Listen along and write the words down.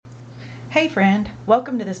Hey friend,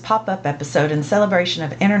 welcome to this pop-up episode in celebration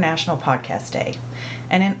of International Podcast Day.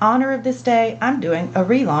 And in honor of this day, I'm doing a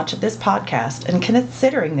relaunch of this podcast and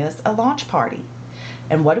considering this a launch party.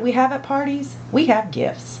 And what do we have at parties? We have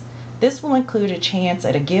gifts. This will include a chance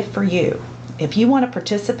at a gift for you. If you want to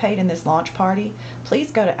participate in this launch party,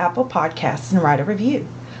 please go to Apple Podcasts and write a review.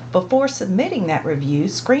 Before submitting that review,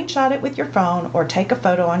 screenshot it with your phone or take a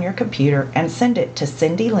photo on your computer and send it to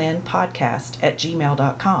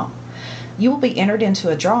cindylynnpodcast@gmail.com. You will be entered into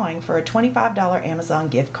a drawing for a $25 Amazon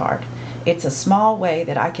gift card. It's a small way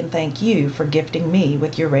that I can thank you for gifting me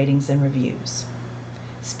with your ratings and reviews.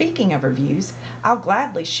 Speaking of reviews, I'll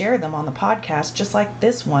gladly share them on the podcast just like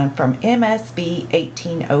this one from MSB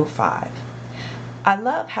 1805. I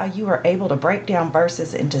love how you are able to break down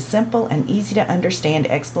verses into simple and easy to understand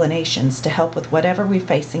explanations to help with whatever we're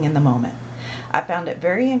facing in the moment. I found it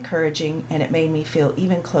very encouraging and it made me feel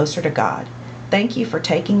even closer to God. Thank you for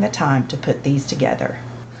taking the time to put these together.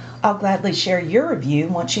 I'll gladly share your review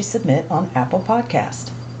once you submit on Apple Podcast.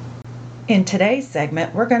 In today's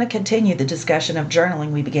segment, we're going to continue the discussion of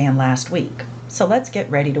journaling we began last week. So let's get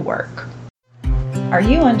ready to work. Are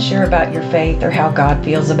you unsure about your faith or how God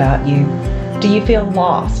feels about you? Do you feel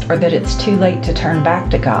lost or that it's too late to turn back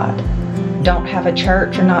to God? Don't have a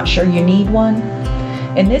church or not sure you need one?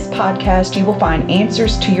 In this podcast, you will find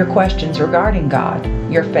answers to your questions regarding God,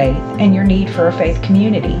 your faith, and your need for a faith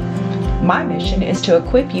community. My mission is to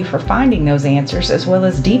equip you for finding those answers as well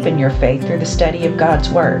as deepen your faith through the study of God's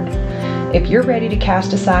Word. If you're ready to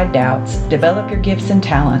cast aside doubts, develop your gifts and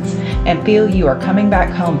talents, and feel you are coming back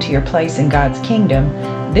home to your place in God's kingdom,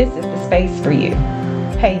 this is the space for you.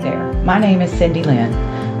 Hey there, my name is Cindy Lynn.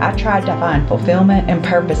 I tried to find fulfillment and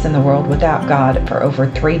purpose in the world without God for over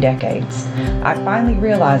 3 decades. I finally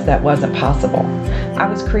realized that wasn't possible. I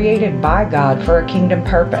was created by God for a kingdom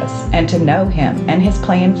purpose and to know Him and His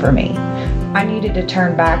plan for me. I needed to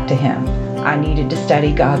turn back to Him. I needed to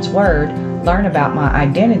study God's Word, learn about my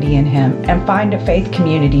identity in Him, and find a faith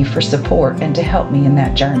community for support and to help me in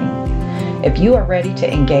that journey. If you are ready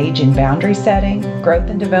to engage in boundary setting, growth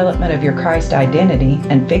and development of your Christ identity,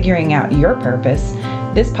 and figuring out your purpose,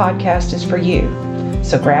 this podcast is for you.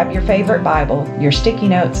 So grab your favorite Bible, your sticky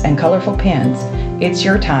notes, and colorful pens. It's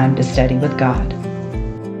your time to study with God.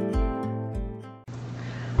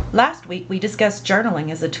 Last week, we discussed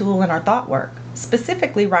journaling as a tool in our thought work,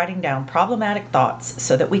 specifically writing down problematic thoughts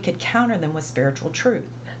so that we could counter them with spiritual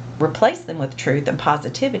truth, replace them with truth and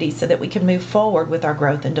positivity so that we can move forward with our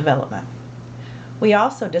growth and development. We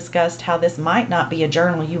also discussed how this might not be a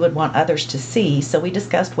journal you would want others to see, so we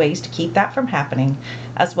discussed ways to keep that from happening,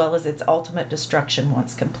 as well as its ultimate destruction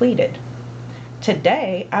once completed.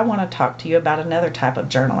 Today, I want to talk to you about another type of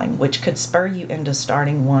journaling, which could spur you into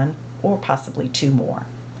starting 1 or possibly 2 more.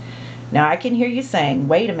 Now, I can hear you saying,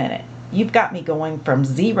 wait a minute, you've got me going from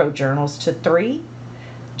 0 journals to 3?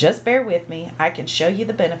 Just bear with me, I can show you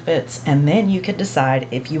the benefits, and then you can decide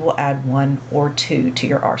if you will add 1 or 2 to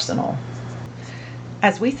your arsenal.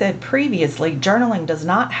 As we said previously, journaling does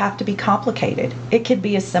not have to be complicated. It could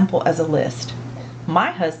be as simple as a list. My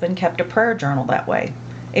husband kept a prayer journal that way.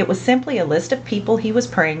 It was simply a list of people he was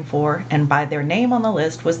praying for, and by their name on the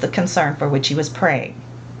list was the concern for which he was praying.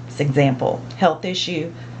 For example, health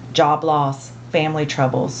issue, job loss, family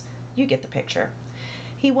troubles. You get the picture.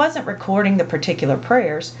 He wasn't recording the particular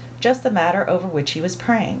prayers, just the matter over which he was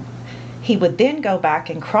praying. He would then go back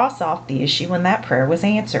and cross off the issue when that prayer was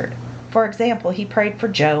answered. For example, he prayed for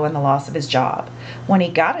Joe and the loss of his job. When he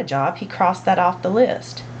got a job, he crossed that off the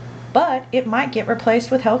list. But it might get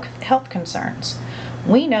replaced with health concerns.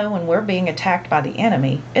 We know when we're being attacked by the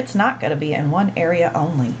enemy, it's not going to be in one area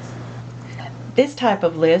only. This type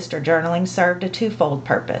of list or journaling served a twofold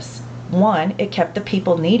purpose. 1, it kept the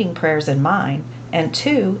people needing prayers in mind, and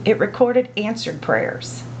 2, it recorded answered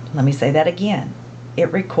prayers. Let me say that again.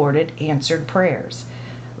 It recorded answered prayers.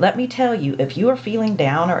 Let me tell you, if you are feeling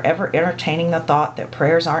down or ever entertaining the thought that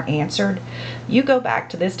prayers aren't answered, you go back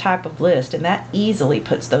to this type of list and that easily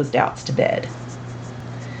puts those doubts to bed.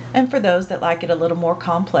 And for those that like it a little more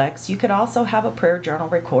complex, you could also have a prayer journal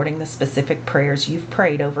recording the specific prayers you've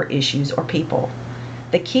prayed over issues or people.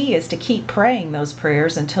 The key is to keep praying those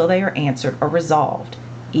prayers until they are answered or resolved,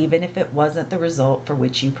 even if it wasn't the result for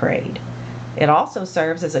which you prayed. It also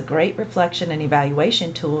serves as a great reflection and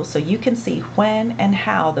evaluation tool so you can see when and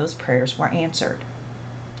how those prayers were answered.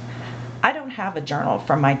 I don't have a journal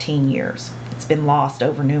from my teen years. It's been lost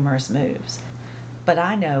over numerous moves. But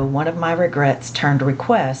I know one of my regrets turned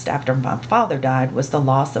request after my father died was the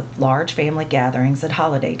loss of large family gatherings at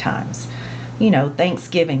holiday times.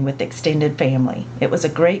 Thanksgiving with extended family. It was a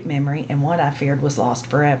great memory and one I feared was lost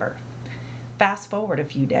forever. Fast forward a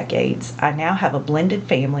few decades, I now have a blended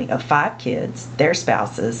family of 5 kids, their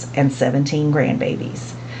spouses, and 17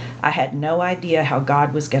 grandbabies. I had no idea how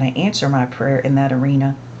God was going to answer my prayer in that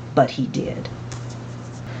arena, but He did.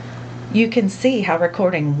 You can see how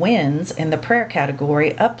recording wins in the prayer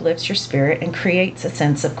category uplifts your spirit and creates a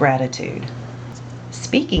sense of gratitude.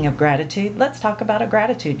 Speaking of gratitude, let's talk about a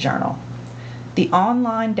gratitude journal. The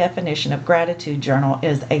online definition of gratitude journal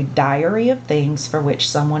is a diary of things for which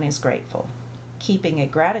someone is grateful. Keeping a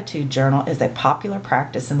gratitude journal is a popular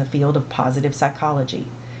practice in the field of positive psychology.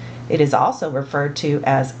 It is also referred to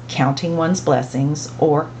as counting one's blessings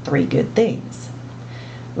or 3 good things.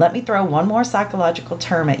 Let me throw one more psychological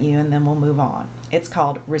term at you and then we'll move on. It's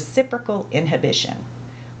called reciprocal inhibition.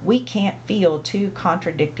 We can't feel 2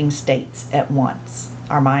 contradicting states at once.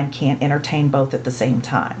 Our mind can't entertain both at the same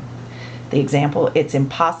time. The example, it's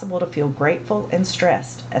impossible to feel grateful and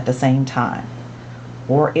stressed at the same time.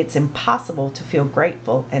 Or it's impossible to feel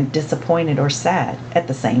grateful and disappointed or sad at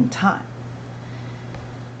the same time.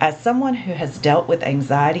 As someone who has dealt with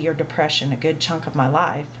anxiety or depression a good chunk of my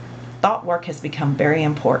life, thought work has become very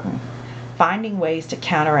important. Finding ways to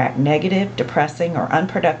counteract negative, depressing, or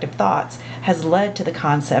unproductive thoughts has led to the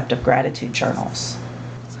concept of gratitude journals.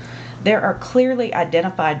 There are clearly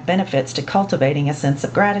identified benefits to cultivating a sense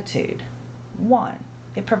of gratitude. 1,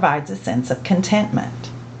 it provides a sense of contentment.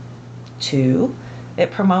 2, it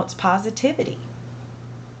promotes positivity.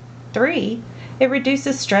 3, it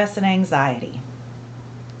reduces stress and anxiety.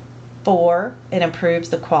 4, it improves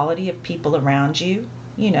the quality of people around you.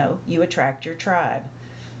 You attract your tribe.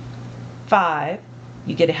 5,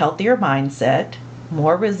 you get a healthier mindset,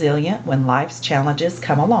 more resilient when life's challenges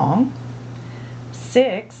come along.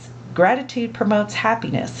 6, gratitude promotes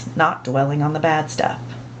happiness, not dwelling on the bad stuff.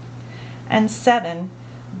 And 7,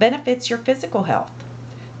 benefits your physical health.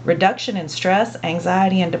 Reduction in stress,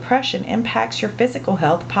 anxiety, and depression impacts your physical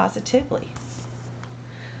health positively.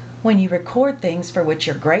 When you record things for which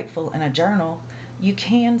you're grateful in a journal, you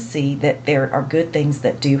can see that there are good things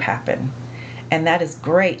that do happen. And that is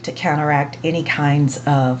great to counteract any kinds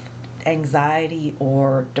of anxiety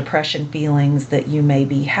or depression feelings that you may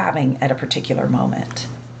be having at a particular moment.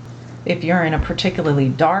 If you're in a particularly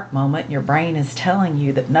dark moment, your brain is telling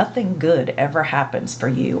you that nothing good ever happens for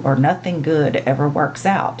you or nothing good ever works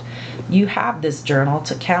out. You have this journal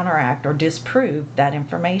to counteract or disprove that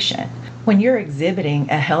information. When you're exhibiting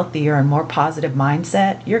a healthier and more positive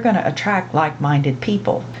mindset, you're going to attract like-minded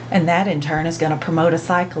people, and that in turn is going to promote a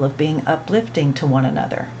cycle of being uplifting to one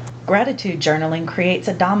another. Gratitude journaling creates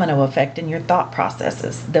a domino effect in your thought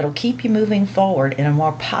processes that'll keep you moving forward in a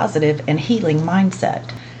more positive and healing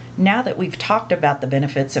mindset. Now that we've talked about the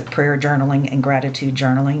benefits of prayer journaling and gratitude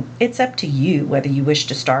journaling, it's up to you whether you wish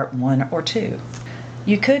to start 1 or 2.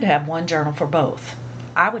 You could have one journal for both.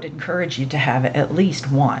 I would encourage you to have at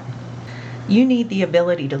least 1. You need the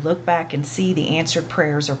ability to look back and see the answered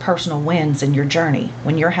prayers or personal wins in your journey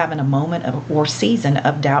when you're having a moment or season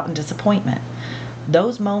of doubt and disappointment.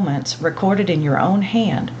 Those moments recorded in your own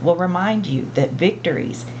hand will remind you that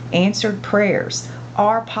victories, answered prayers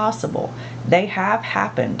are possible. They have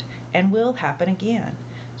happened and will happen again.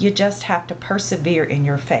 You just have to persevere in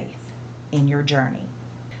your faith, in your journey.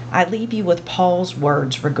 I leave you with Paul's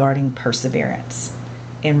words regarding perseverance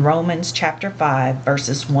in Romans chapter 5,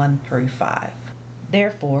 verses 1 through 5.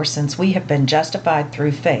 Therefore, since we have been justified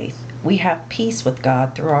through faith, we have peace with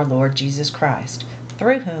God through our Lord Jesus Christ,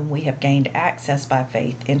 through whom we have gained access by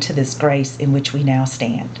faith into this grace in which we now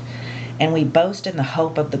stand. And we boast in the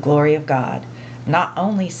hope of the glory of God. Not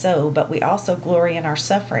only so, but we also glory in our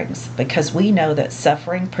sufferings, because we know that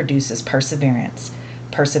suffering produces perseverance,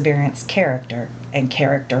 perseverance character, and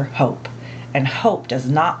character hope. And hope does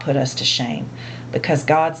not put us to shame, because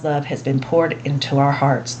God's love has been poured into our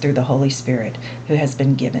hearts through the Holy Spirit who has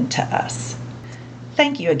been given to us.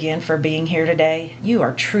 Thank you again for being here today. You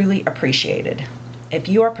are truly appreciated. If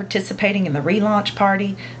you are participating in the relaunch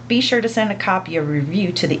party, be sure to send a copy of a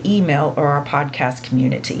review to the email or our podcast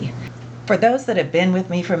community. For those that have been with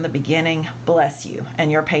me from the beginning, bless you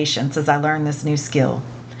and your patience as I learn this new skill.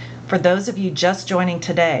 For those of you just joining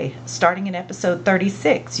today, starting in episode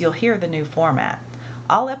 36, you'll hear the new format.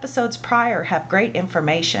 All episodes prior have great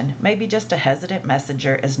information, maybe just a hesitant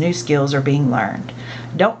messenger as new skills are being learned.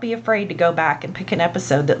 Don't be afraid to go back and pick an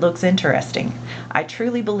episode that looks interesting. I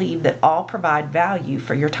truly believe that all provide value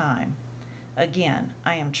for your time. Again,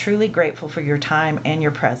 I am truly grateful for your time and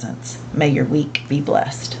your presence. May your week be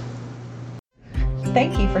blessed.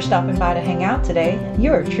 Thank you for stopping by to hang out today.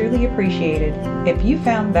 You are truly appreciated. If you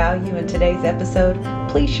found value in today's episode,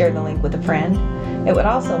 please share the link with a friend. It would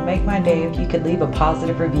also make my day if you could leave a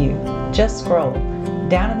positive review. Just scroll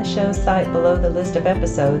Down in the show site below the list of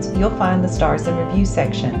episodes, you'll find the stars and review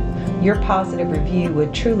section. Your positive review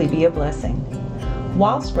would truly be a blessing.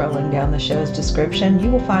 While scrolling down the show's description,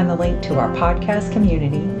 you will find the link to our podcast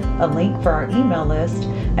community, a link for our email list,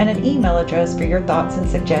 and an email address for your thoughts and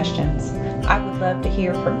suggestions. I would love to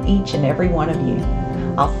hear from each and every one of you.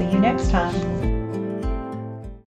 I'll see you next time.